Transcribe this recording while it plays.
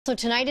So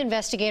tonight,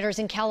 investigators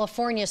in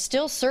California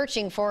still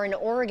searching for an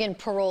Oregon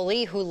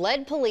parolee who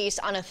led police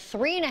on a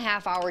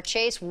 3.5-hour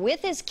chase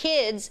with his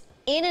kids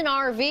in an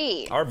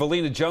RV. Our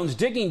Valina Jones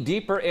digging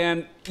deeper,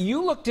 and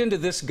you looked into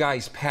this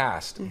guy's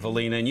past,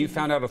 Valina, and you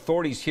found out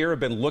authorities here have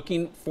been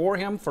looking for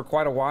him for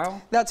quite a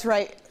while? That's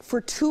right.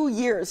 For 2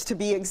 years, to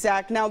be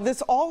exact. Now,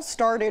 this all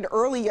started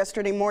early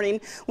yesterday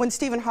morning when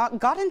Stephen Houck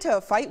got into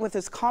a fight with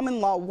his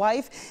common-law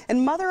wife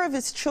and mother of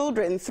his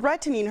children,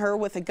 threatening her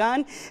with a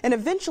gun and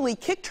eventually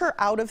kicked her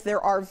out of their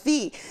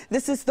RV.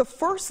 This is the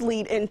first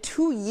lead in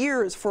 2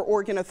 years for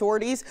Oregon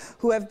authorities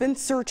who have been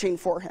searching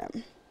for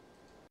him.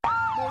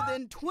 More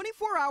than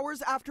 24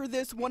 hours after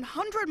this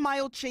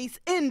 100-mile chase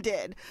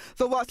ended,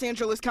 the Los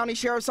Angeles County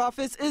Sheriff's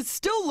Office is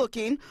still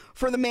looking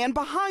for the man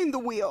behind the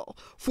wheel,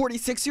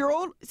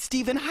 46-year-old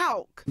Stephen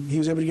Houck. He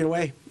was able to get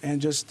away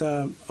and just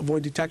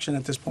avoid detection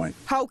at this point.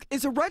 Houck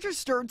is a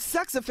registered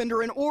sex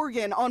offender in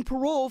Oregon on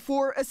parole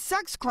for a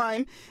sex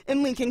crime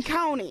in Lincoln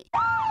County.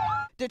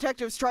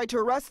 Detectives tried to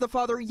arrest the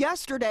father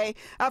yesterday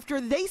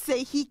after they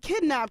say he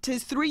kidnapped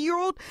his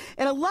 3-year-old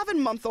and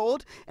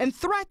 11-month-old and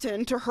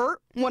threatened to hurt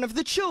one of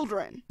the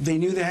children. They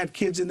knew they had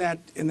kids in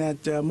that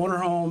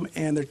motorhome,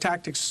 and their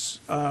tactics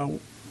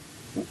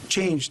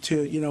changed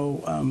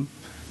to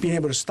being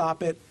able to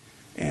stop it.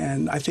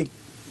 And I think,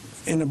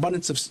 in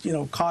abundance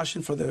of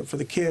caution for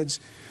the kids,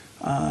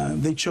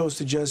 they chose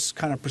to just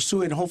kind of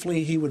pursue it. And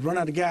hopefully, he would run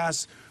out of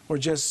gas or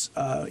just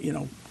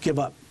give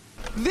up.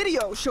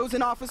 Video shows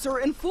an officer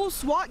in full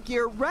SWAT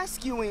gear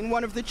rescuing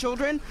one of the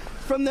children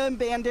from the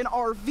abandoned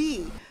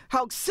RV.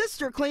 Houck's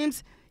sister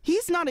claims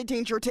he's not a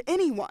danger to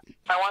anyone.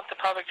 I want the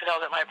public to know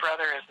that my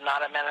brother is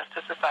not a menace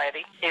to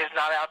society. He is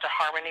not out to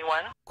harm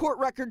anyone. Court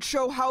records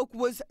show Houck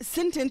was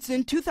sentenced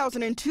in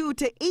 2002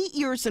 to 8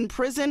 years in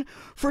prison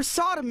for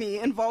sodomy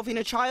involving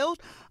a child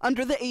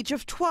under the age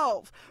of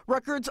 12.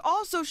 Records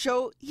also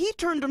show he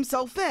turned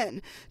himself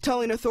in,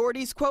 telling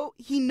authorities, quote,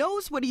 he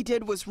knows what he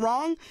did was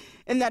wrong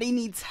and that he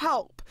needs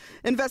help.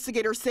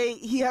 Investigators say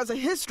he has a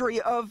history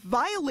of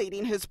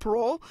violating his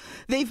parole.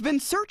 They've been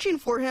searching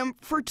for him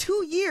for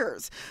 2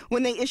 years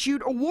when they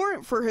issued a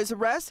warrant for his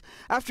arrest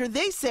after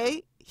they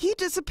say he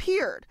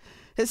disappeared.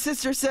 His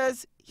sister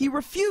says he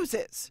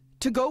refuses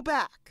to go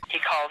back. He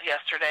called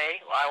yesterday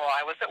while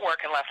I was at work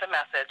and left a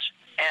message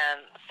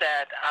and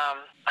said,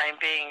 I'm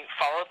being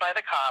followed by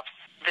the cops.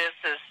 This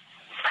is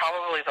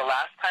probably the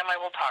last time I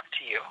will talk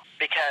to you,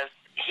 because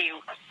he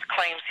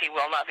claims he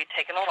will not be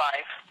taken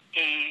alive.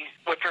 He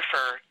would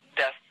prefer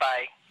death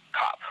by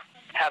cop,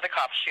 have the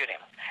cops shoot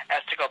him,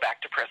 as to go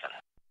back to prison.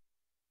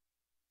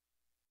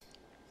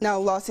 Now,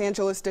 Los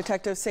Angeles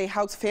detectives say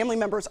Houck's family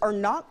members are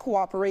not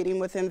cooperating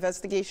with the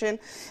investigation,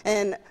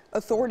 and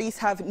authorities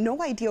have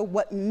no idea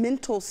what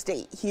mental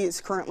state he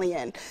is currently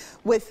in.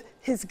 With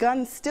his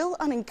gun still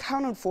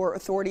unaccounted for,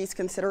 authorities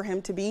consider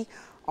him to be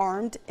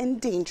armed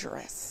and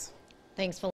dangerous. Thanks,